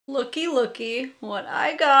Looky, looky what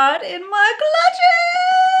I got in my clutches!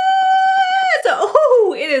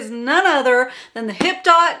 Oh, it is none other than the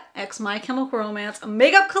Hipdot x My Chemical Romance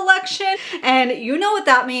makeup collection. And you know what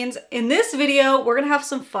that means. In this video, we're gonna have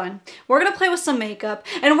some fun. We're gonna play with some makeup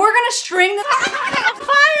and we're gonna string the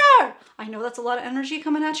fire! I know that's a lot of energy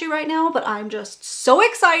coming at you right now, but I'm just so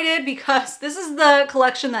excited because this is the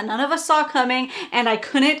collection that none of us saw coming and I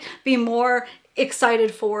couldn't be more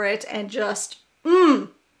excited for it and just,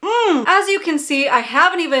 As you can see, I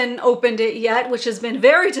haven't even opened it yet, which has been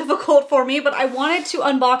very difficult for me, but I wanted to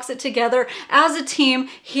unbox it together as a team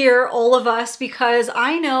here, all of us, because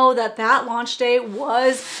I know that that launch day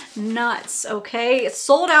was nuts, okay? It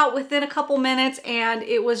sold out within a couple minutes and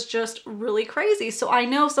it was just really crazy. So I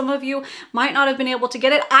know some of you might not have been able to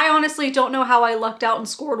get it. I honestly don't know how I lucked out and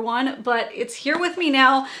scored one, but it's here with me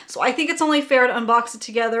now. So I think it's only fair to unbox it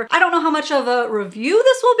together. I don't know how much of a review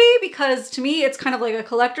this will be because to me, it's kind of like a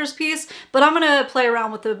collector's piece, but I'm gonna play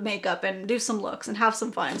around with the makeup and do some looks and have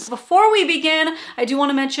some fun. So before we begin, I do want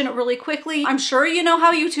to mention really quickly, I'm sure you know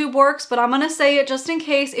how YouTube works, but I'm gonna say it just in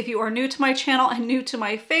case if you are new to my channel and new to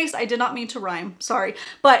my face. I did not mean to rhyme, sorry.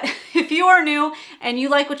 But if you are new and you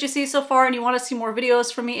like what you see so far and you want to see more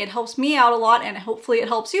videos from me, it helps me out a lot and hopefully it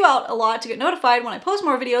helps you out a lot to get notified when I post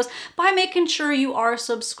more videos by making sure you are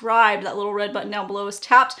subscribed. That little red button down below is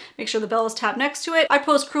tapped. Make sure the bell is tapped next to it. I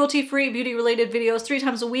post cruelty-free, beauty-related videos 3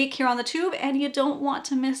 times a week here on the tube and you don't want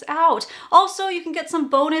to miss out. Also, you can get some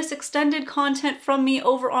bonus extended content from me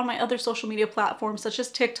over on my other social media platforms such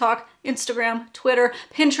as TikTok, Instagram, Twitter,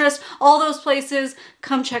 Pinterest, all those places.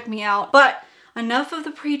 Come check me out. But enough of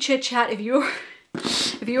the pre-chit chat. If you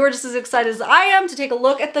are just as excited as I am to take a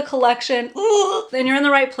look at the collection, then you're in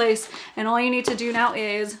the right place. And all you need to do now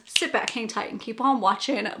is sit back, hang tight, and keep on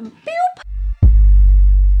watching. Boop.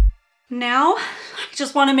 Now, I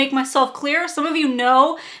just want to make myself clear. Some of you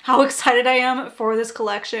know how excited I am for this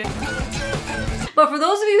collection. But for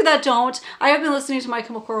those of you that don't, I have been listening to My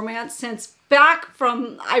Chemical Romance since back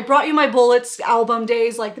from I Brought You My Bullets album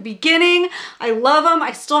days, like the beginning. I love them.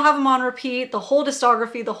 I still have them on repeat. The whole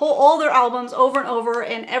discography, all their albums over and over,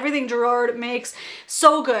 and everything Gerard makes,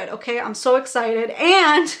 so good. Okay, I'm so excited.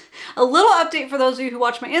 And a little update for those of you who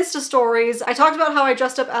watch my Insta stories. I talked about how I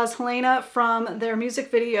dressed up as Helena from their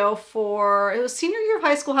music video for, it was senior year of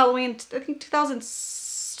high school Halloween, I think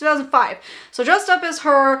 2005. So dressed up as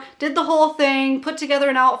her, did the whole thing, put together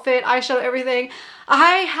an outfit, eyeshadow, everything.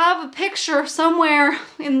 I have a picture somewhere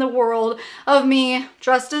in the world of me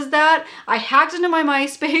dressed as that. I hacked into my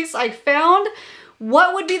MySpace. I found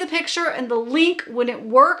what would be the picture and the link wouldn't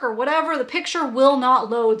work or whatever. The picture will not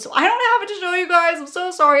load. So I don't have it to show you guys. I'm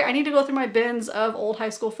so sorry. I need to go through my bins of old high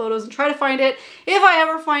school photos and try to find it. If I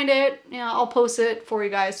ever find it, yeah, I'll post it for you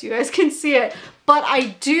guys so you guys can see it. But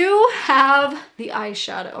I do have the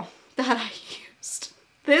eyeshadow that I used.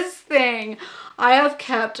 This thing I have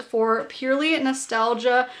kept for purely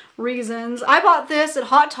nostalgia reasons. I bought this at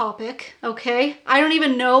Hot Topic, okay? I don't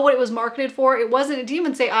even know what it was marketed for. It didn't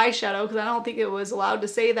even say eyeshadow because I don't think it was allowed to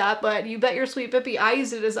say that, but you bet your sweet Bippy I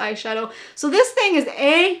used it as eyeshadow. So this thing is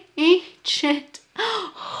ancient.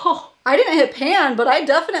 Oh, I didn't hit pan, but I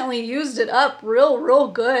definitely used it up real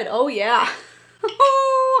good. Oh yeah.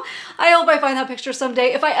 I hope I find that picture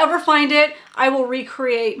someday. If I ever find it, I will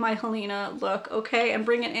recreate my Helena look, okay, and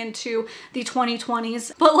bring it into the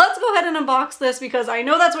 2020s. But let's go ahead and unbox this because I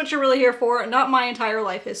know that's what you're really here for, not my entire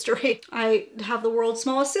life history. I have the world's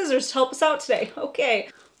smallest scissors to help us out today. Okay.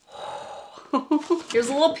 Here's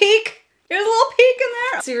a little peek. Here's a little peek in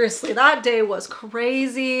there. Seriously, that day was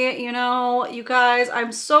crazy. You know, you guys,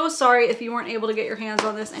 I'm so sorry if you weren't able to get your hands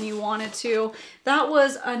on this and you wanted to. That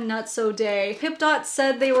was a nutso day. Hipdot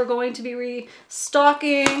said they were going to be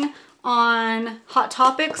restocking on Hot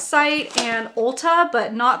Topic's site and Ulta,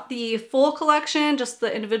 but not the full collection, just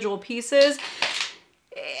the individual pieces.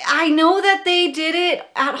 I know that they did it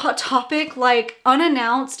at Hot Topic, like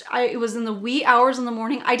unannounced. It was in the wee hours in the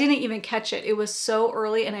morning. I didn't even catch it. It was so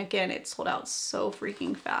early. And again, it sold out so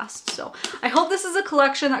freaking fast. So I hope this is a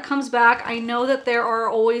collection that comes back. I know that there are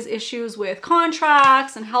always issues with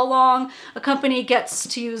contracts and how long a company gets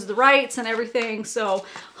to use the rights and everything. So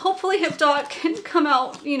hopefully Hipdot can come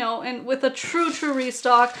out, you know, and with a true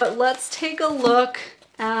restock. But let's take a look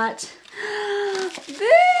at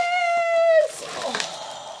this.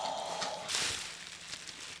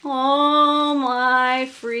 Oh my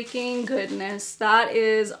freaking goodness. That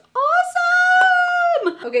is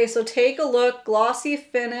awesome. Okay, so take a look. Glossy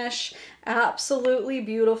finish. Absolutely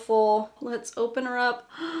beautiful. Let's open her up.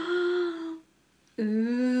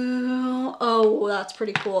 Ooh. Oh, that's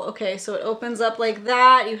pretty cool. Okay, so it opens up like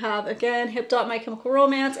that. You have, again, Hipdot My Chemical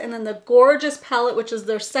Romance, and then the gorgeous palette, which is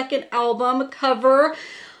their second album cover.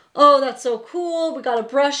 Oh, that's so cool. We got a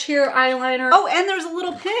brush here, eyeliner. Oh, and there's a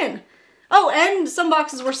little pin. Oh, and some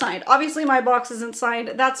boxes were signed. Obviously my box isn't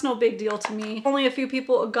signed. That's no big deal to me. Only a few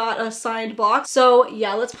people got a signed box. So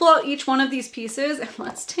yeah, let's pull out each one of these pieces and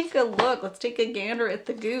let's take a look. Let's take a gander at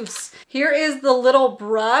the goose. Here is the little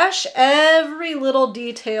brush. Every little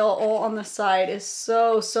detail all on the side is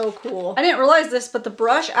so, so cool. I didn't realize this, but the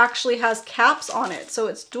brush actually has caps on it. So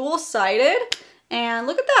it's dual-sided. And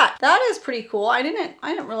look at that. That is pretty cool. I didn't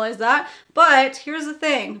realize that. But here's the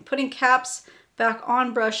thing, putting caps back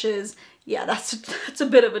on brushes, yeah, that's a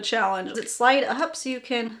bit of a challenge. Does it slide up so you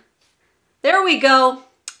can, there we go.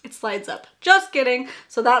 It slides up. Just kidding.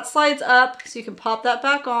 So that slides up so you can pop that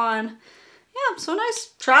back on. Yeah, so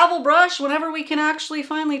nice travel brush whenever we can actually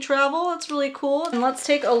finally travel. That's really cool. And let's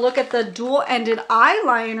take a look at the dual-ended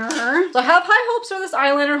eyeliner. So I have high hopes for this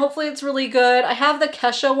eyeliner. Hopefully it's really good. I have the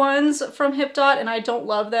Kesha ones from Hipdot and I don't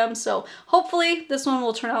love them. So hopefully this one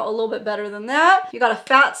will turn out a little bit better than that. You got a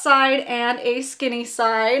fat side and a skinny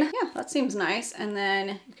side. Yeah, that seems nice. And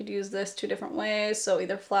then you could use this two different ways. So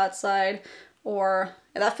either flat side or,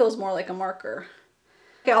 yeah, that feels more like a marker.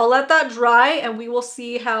 Okay, I'll let that dry and we will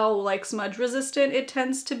see how like smudge resistant it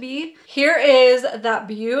tends to be. Here is that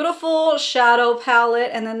beautiful shadow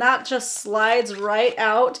palette, and then that just slides right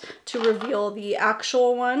out to reveal the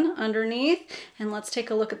actual one underneath. And let's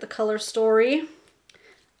take a look at the color story.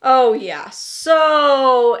 Oh yeah,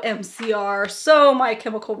 so MCR, so My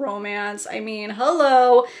Chemical Romance. I mean,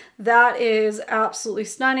 hello, that is absolutely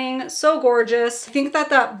stunning, so gorgeous. I think that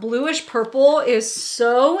that bluish purple is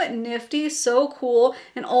so nifty, so cool,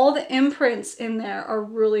 and all the imprints in there are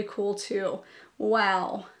really cool too.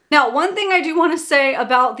 Wow. Now, one thing I do want to say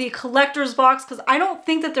about the collector's box, because I don't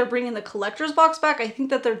think that they're bringing the collector's box back. I think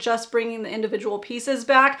that they're just bringing the individual pieces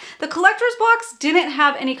back. The collector's box didn't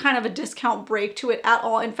have any kind of a discount break to it at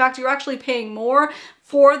all. In fact, you're actually paying more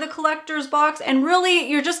for the collector's box, and really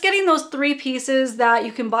you're just getting those 3 pieces that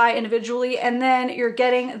you can buy individually, and then you're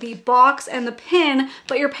getting the box and the pin,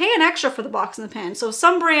 but you're paying extra for the box and the pin. So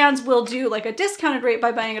some brands will do like a discounted rate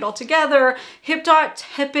by buying it all together. Hipdot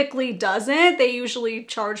typically doesn't. They usually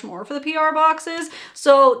charge more for the PR boxes.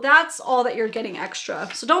 So that's all that you're getting extra.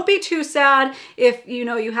 So don't be too sad if you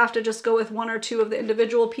know you have to just go with 1 or 2 of the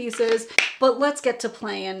individual pieces. But let's get to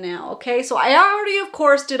playing now, okay? So I already, of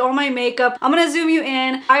course, did all my makeup. I'm gonna zoom you in.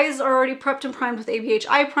 Eyes are already prepped and primed with ABH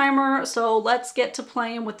Eye Primer, so let's get to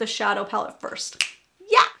playing with the shadow palette first.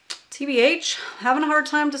 Yeah! TBH, having a hard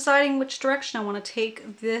time deciding which direction I want to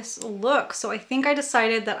take this look. So I think I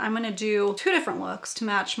decided that I'm going to do 2 different looks to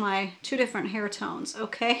match my 2 different hair tones,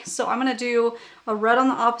 okay? So I'm going to do a red on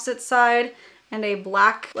the opposite side and a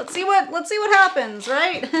black. Let's see what happens,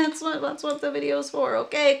 right? That's what the video's for.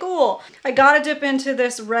 Okay, cool. I gotta dip into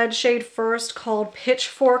this red shade first called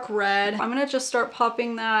Pitchfork Red. I'm gonna just start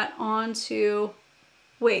popping that onto,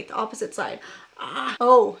 wait, the opposite side.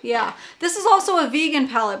 Oh yeah, this is also a vegan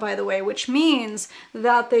palette, by the way, which means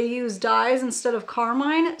that they use dyes instead of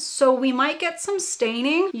carmine, so we might get some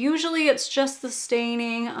staining. Usually it's just the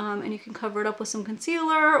staining, and you can cover it up with some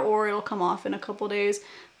concealer or it'll come off in a couple days.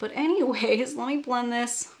 But anyways, let me blend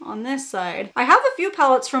this on this side. I have a few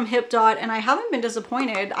palettes from Hipdot and I haven't been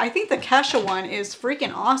disappointed. I think the Kesha one is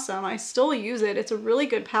freaking awesome. I still use it. It's a really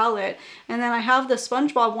good palette. And then I have the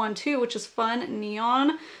SpongeBob one too, which is fun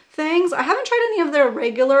neon things. I haven't tried any of their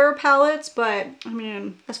regular palettes, but I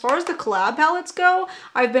mean, as far as the collab palettes go,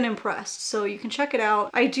 I've been impressed. So you can check it out.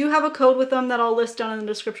 I do have a code with them that I'll list down in the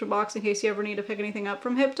description box in case you ever need to pick anything up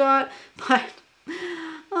from Hipdot, but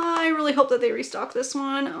I really hope that they restock this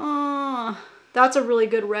one. That's a really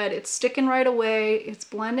good red. It's sticking right away. It's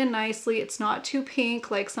blending nicely. It's not too pink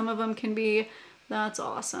like some of them can be. That's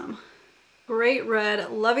awesome. Great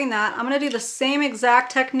red, loving that. I'm gonna do the same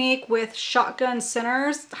exact technique with Shotgun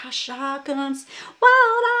Sinners. Shotguns,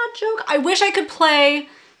 wild-eyed joke. I wish I could play.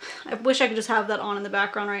 I wish I could just have that on in the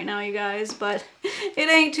background right now, you guys, but it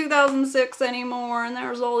ain't 2006 anymore and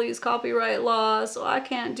there's all these copyright laws, so I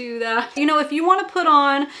can't do that. You know, if you want to put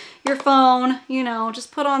on your phone, you know,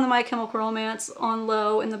 just put on the My Chemical Romance on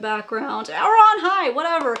low in the background or on high,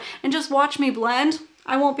 whatever, and just watch me blend.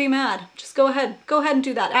 I won't be mad. Just go ahead and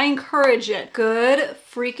do that. I encourage it. Good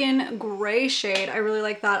freaking gray shade. I really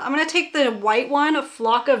like that. I'm gonna take the white one, a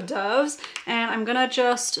Flock of Doves, and I'm gonna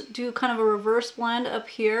just do kind of a reverse blend up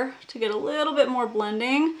here to get a little bit more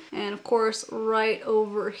blending. And of course, right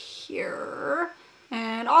over here.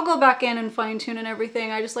 And I'll go back in and fine tune and everything.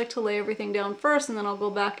 I just like to lay everything down first and then I'll go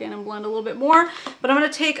back in and blend a little bit more. But I'm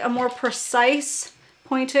gonna take a more precise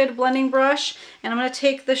pointed blending brush, and I'm going to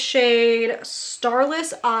take the shade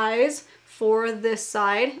Starless Eyes for this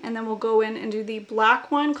side, and then we'll go in and do the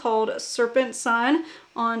black one called Serpent Sun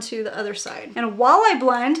onto the other side. And while I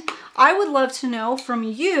blend, I would love to know from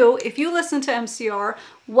you, if you listen to MCR,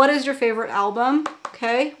 what is your favorite album?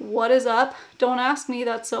 Okay, what is up? Don't ask me,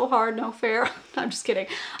 that's so hard, no fair. I'm just kidding.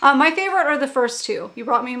 My favorite are the first two. You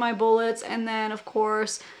Brought Me My Bullets, and then of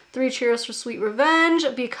course 3 Cheers for Sweet Revenge,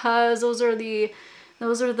 because they're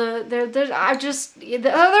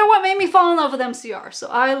what made me fall in love with MCR. So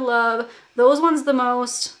I love those ones the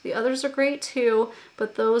most. The others are great too,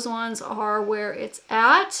 but those ones are where it's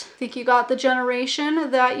at. I think you got the generation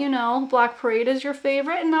that, you know, Black Parade is your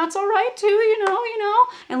favorite, and that's all right too, you know.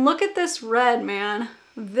 And look at this red, man.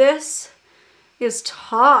 This is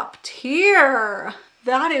top tier.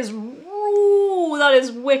 That is, ooh, that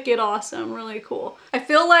is wicked awesome, really cool. I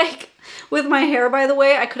feel like with my hair, by the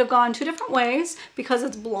way, I could have gone 2 different ways because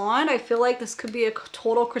it's blonde. I feel like this could be a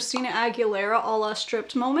total Christina Aguilera a la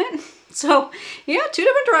stripped moment. So yeah, 2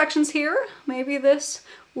 different directions here. Maybe this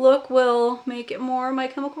look will make it more My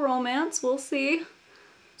Chemical Romance. We'll see.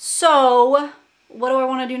 So what do I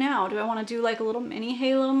want to do now? Do I want to do like a little mini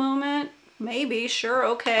halo moment? Maybe, sure,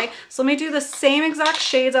 okay. So let me do the same exact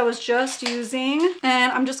shades I was just using,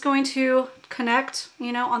 and I'm just going to connect,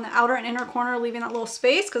 you know, on the outer and inner corner, leaving that little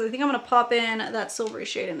space, because I think I'm going to pop in that silvery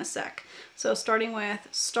shade in a sec. So starting with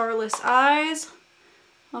Starless Eyes,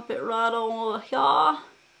 up it right over here.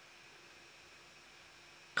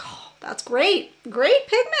 Oh, that's great. Great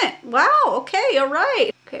pigment. Wow, okay, all right.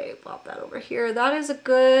 Okay, pop that over here. That is a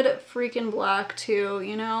good freaking black too,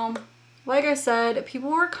 you know. Like I said,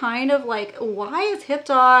 people were kind of like, why is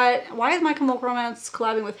My Chemical Romance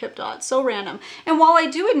collabing with Hipdot? So random. And while I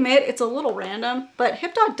do admit it's a little random, but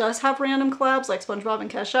Hipdot does have random collabs like SpongeBob and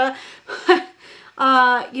Kesha.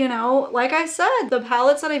 You know, like I said, the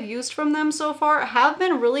palettes that I've used from them so far have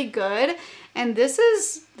been really good. And this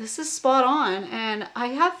is spot on. And I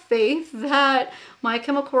have faith that My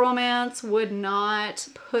Chemical Romance would not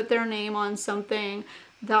put their name on something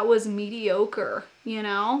that was mediocre, you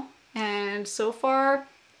know? And so far,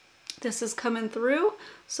 this is coming through.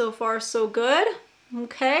 So far, so good.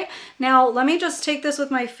 Okay, now let me just take this with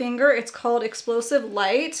my finger. It's called Explosive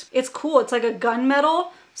Light. It's cool. It's like a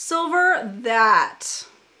gunmetal silver. That's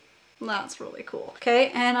really cool. Okay,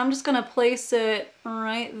 and I'm just gonna place it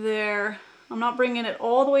right there. I'm not bringing it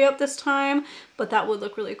all the way up this time, but that would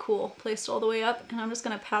look really cool. Placed all the way up, and I'm just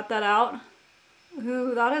gonna pat that out.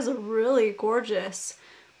 Ooh, that is a really gorgeous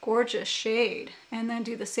shade. And then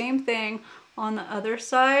do the same thing on the other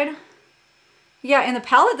side. Yeah, in the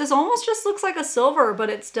palette, this almost just looks like a silver, but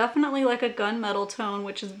it's definitely like a gunmetal tone,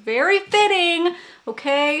 which is very fitting,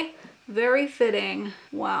 okay? Very fitting.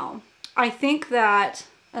 Wow. I think that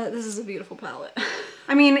this is a beautiful palette.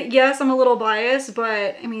 I mean, yes, I'm a little biased,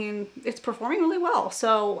 but I mean, it's performing really well,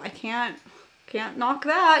 so I can't knock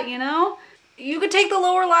that, you know? You could take the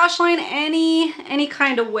lower lash line any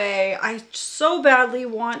kind of way. I so badly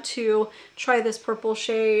want to try this purple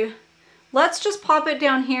shade. Let's just pop it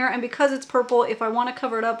down here, and because it's purple, if I want to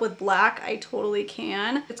cover it up with black, I totally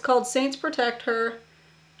can. It's called Saints Protect Her.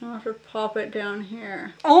 I'll have to pop it down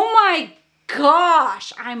here. Oh my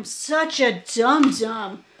gosh, I'm such a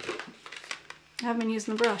dum-dum. I haven't been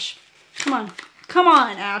using the brush. Come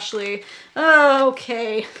on, Ashley.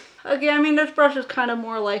 Okay. Again, I mean, this brush is kind of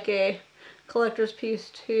more like a collector's piece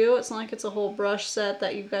too. It's not like it's a whole brush set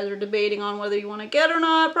that you guys are debating on whether you want to get or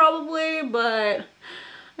not, probably, but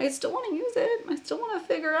I still want to use it. I still want to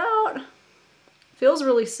figure out. Feels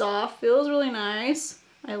really soft, feels really nice.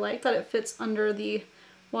 I like that it fits under the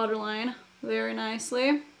waterline very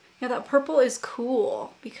nicely. Yeah, that purple is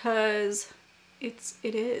cool because it's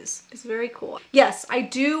very cool. Yes, I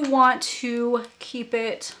do want to keep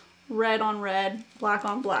it red on red, black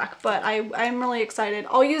on black, but I'm really excited.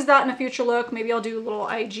 I'll use that in a future look. Maybe I'll do a little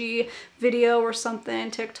IG video or something,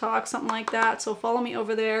 TikTok, something like that. So follow me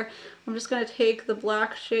over there. I'm just gonna take the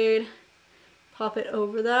black shade, pop it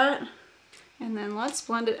over that, and then let's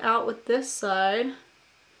blend it out with this side.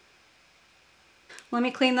 Let me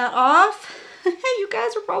clean that off. You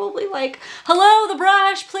guys are probably like, hello, the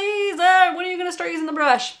brush, please. When are you gonna start using the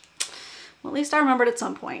brush? Well, at least I remembered at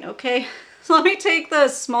some point, okay? So let me take the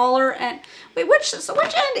smaller end. Wait, which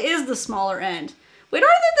end is the smaller end? Wait, are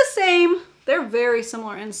they the same? They're very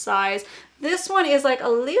similar in size. This one is like a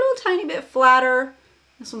little tiny bit flatter.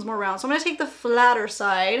 This one's more round. So I'm gonna take the flatter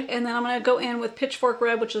side, and then I'm gonna go in with Pitchfork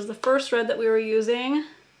Red, which is the first red that we were using.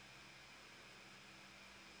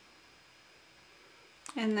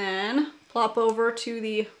 And then plop over to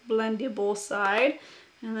the blendable side,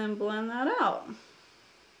 and then blend that out.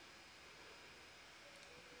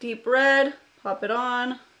 deep red, pop it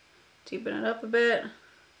on, deepen it up a bit.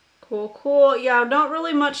 Cool, cool. Yeah, not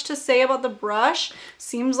really much to say about the brush.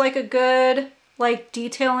 Seems like a good, like,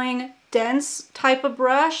 detailing, dense type of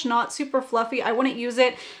brush, not super fluffy. I wouldn't use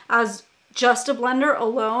it as just a blender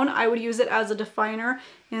alone. I would use it as a definer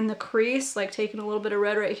in the crease, like taking a little bit of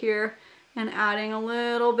red right here and adding a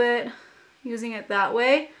little bit, using it that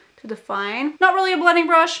way to define. Not really a blending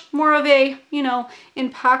brush, more of a, you know,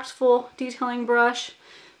 impactful detailing brush,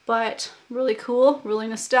 but really cool, really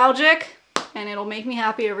nostalgic, and it'll make me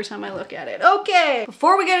happy every time I look at it. Okay,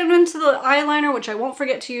 before we get into the eyeliner, which I won't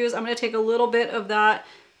forget to use, I'm gonna take a little bit of that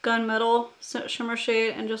Gunmetal shimmer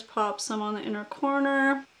shade and just pop some on the inner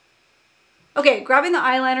corner. Okay, grabbing the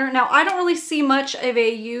eyeliner. Now, I don't really see much of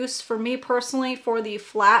a use for me personally for the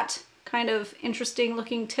flat, kind of interesting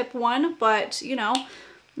looking tip one, but you know,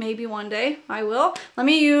 maybe one day I will. Let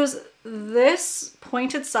me use this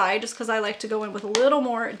pointed side just because I like to go in with a little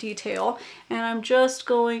more detail, and I'm just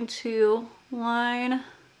going to line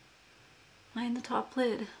the top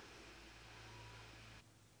lid.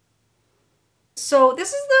 So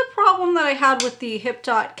this is the problem that I had with the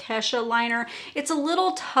Hipdot Kesha liner. It's a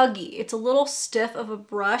little tuggy. It's a little stiff of a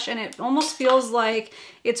brush, and it almost feels like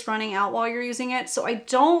it's running out while you're using it. So I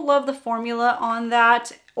don't love the formula on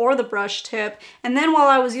that or the brush tip. And then while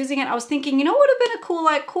I was using it, I was thinking, you know what would have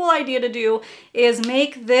been a cool idea to do is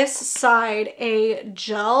make this side a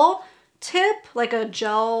gel tip, like a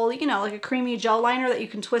gel, you know, like a creamy gel liner that you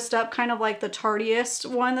can twist up, kind of like the Tardiest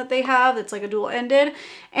one that they have. It's like a dual ended,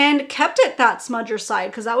 and kept it that smudger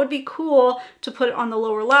side because that would be cool to put it on the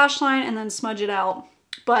lower lash line and then smudge it out.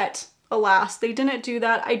 But alas, they didn't do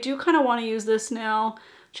that. I do kind of want to use this now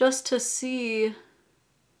just to see.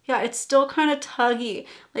 Yeah, it's still kind of tuggy,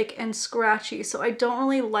 like, and scratchy, so I don't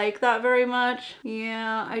really like that very much.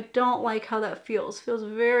 Yeah, I don't like how that feels. Feels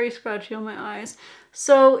very scratchy on my eyes.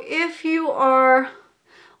 So if you are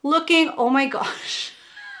looking, oh my gosh,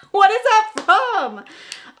 what is that from?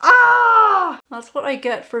 Ah! That's what I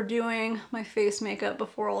get for doing my face makeup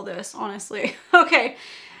before all this, honestly. Okay.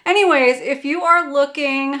 Anyways, if you are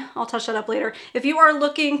looking, I'll touch that up later. If you are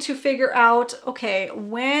looking to figure out, okay,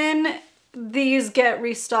 when these get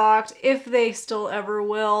restocked, if they still ever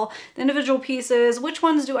will, the individual pieces, which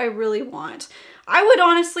ones do I really want? I would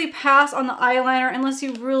honestly pass on the eyeliner unless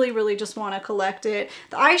you really, really just want to collect it.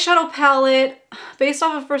 The eyeshadow palette, based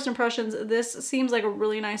off of first impressions, this seems like a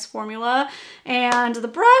really nice formula. And the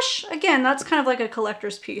brush, again, that's kind of like a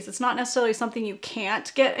collector's piece. It's not necessarily something you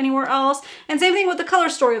can't get anywhere else. And same thing with the color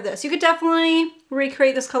story of this. You could definitely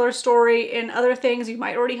recreate this color story in other things. You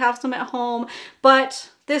might already have some at home, but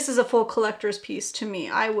this is a full collector's piece to me.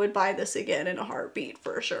 I would buy this again in a heartbeat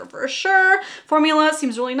for sure, for sure. Formula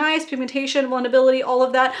seems really nice, pigmentation, blendability, all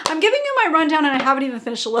of that. I'm giving you my rundown and I haven't even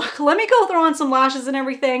finished the look. Let me go throw on some lashes and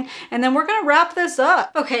everything, and then we're gonna wrap this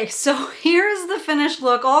up. Okay, so here's the finished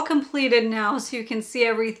look, all completed now so you can see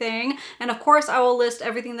everything. And of course, I will list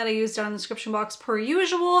everything that I used down in the description box per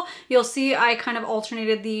usual. You'll see I kind of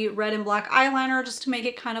alternated the red and black eyeliner just to make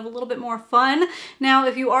it kind of a little bit more fun. Now,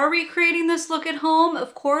 if you are recreating this look at home,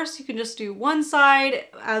 of course, you can just do one side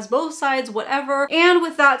as both sides, whatever. And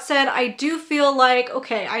with that said, I do feel like,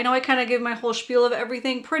 okay, I know I kind of give my whole spiel of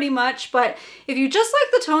everything pretty much, but if you just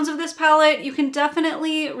like the tones of this palette, you can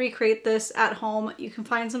definitely recreate this at home. You can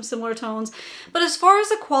find some similar tones. But as far as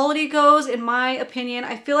the quality goes, in my opinion,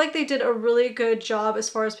 I feel like they did a really good job as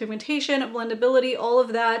far as pigmentation, blendability, all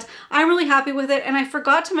of that. I'm really happy with it. And I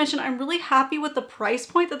forgot to mention, I'm really happy with the price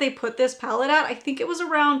point that they put this palette at. I think it was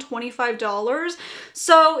around $25.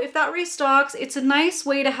 So if that restocks, it's a nice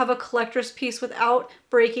way to have a collector's piece without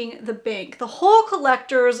breaking the bank. The whole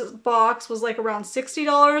collector's box was like around $60.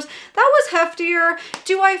 That was heftier.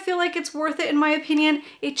 Do I feel like it's worth it in my opinion?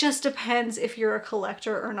 It just depends if you're a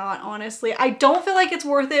collector or not, honestly. I don't feel like it's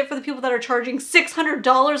worth it for the people that are charging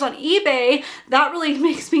 $600 on eBay. That really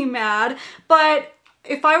makes me mad. But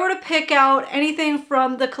if I were to pick out anything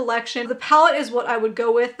from the collection, the palette is what I would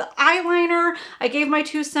go with. The eyeliner, I gave my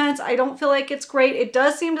 2 cents. I don't feel like it's great. It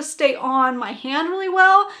does seem to stay on my hand really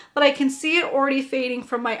well, but I can see it already fading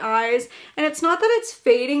from my eyes. And it's not that it's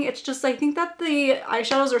fading, it's just I think that the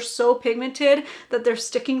eyeshadows are so pigmented that they're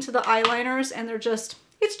sticking to the eyeliners and they're just,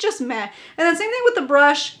 it's just meh. And then same thing with the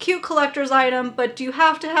brush, cute collector's item, but do you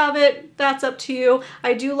have to have it? That's up to you.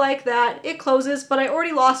 I do like that. It closes, but I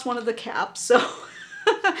already lost one of the caps, so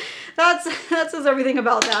that says everything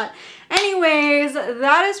about that. Anyways,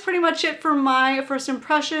 that is pretty much it for my first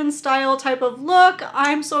impression style type of look.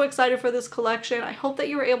 I'm so excited for this collection. I hope that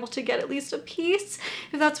you were able to get at least a piece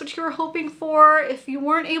if that's what you were hoping for. If you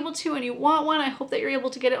weren't able to and you want one, I hope that you're able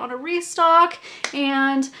to get it on a restock.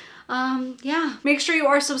 And Yeah, make sure you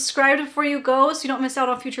are subscribed before you go so you don't miss out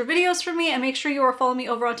on future videos from me, and make sure you are following me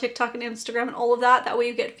over on TikTok and Instagram and all of that. That way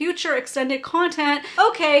you get future extended content.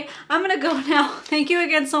 Okay, I'm gonna go now. Thank you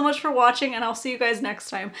again so much for watching, and I'll see you guys next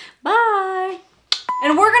time. Bye.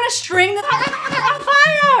 And we're gonna string the on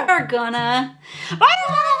fire. We're gonna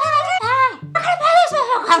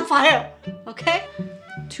on fire. Okay?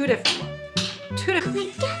 Two different.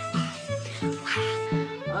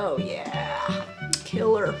 Oh yeah.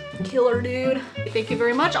 Killer dude. Thank you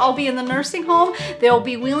very much. I'll be in the nursing home. They'll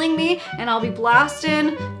be wheeling me and I'll be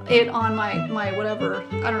blasting it on my whatever,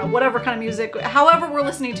 I don't know, whatever kind of music, however we're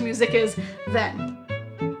listening to music is then.